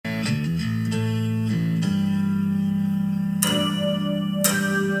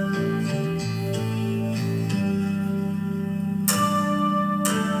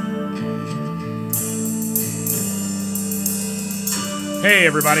Hey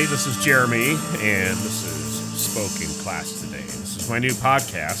everybody, this is Jeremy, and this is Spoken Class Today. This is my new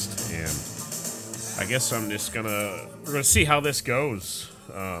podcast, and I guess we're gonna see how this goes,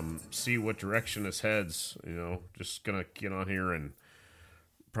 see what direction this heads, just gonna get on here and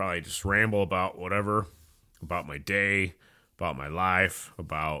probably just ramble about whatever, about my day, about my life,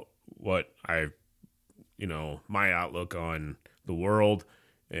 about what my outlook on the world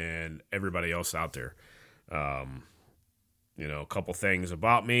and everybody else out there. A couple things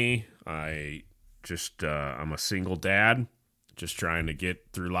about me. I'm a single dad, just trying to get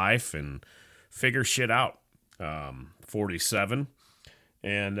through life and figure shit out. 47,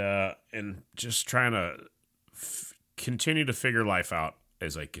 and just trying to continue to figure life out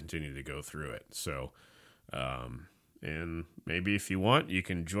as I continue to go through it. So, and maybe if you want, you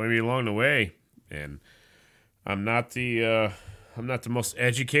can join me along the way. And I'm not the most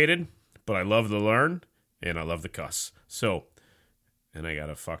educated, but I love to learn and I love to cuss. So, and I got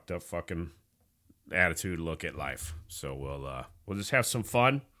a fucked up fucking attitude look at life. So we'll just have some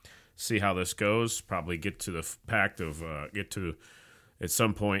fun, see how this goes. Probably get to the fact of at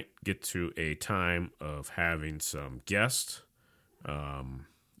some point get to a time of having some guests. I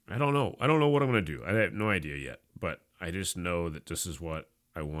don't know what I'm gonna do. I have no idea yet, but I just know that this is what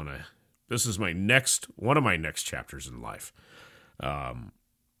I want to. This is one of my next chapters in life.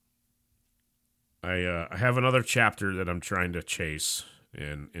 I have another chapter that I'm trying to chase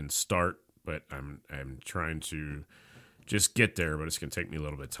and start, but I'm trying to just get there, but it's going to take me a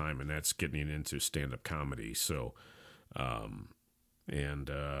little bit of time, and that's getting into stand-up comedy. So, we'll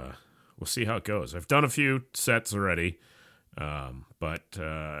see how it goes. I've done a few sets already, but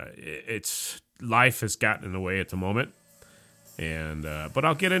it's life has gotten in the way at the moment, and but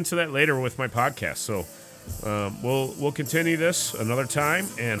I'll get into that later with my podcast. So. We'll continue this another time,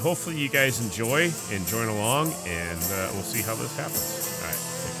 and hopefully you guys enjoy and join along, and we'll see how this happens. All right.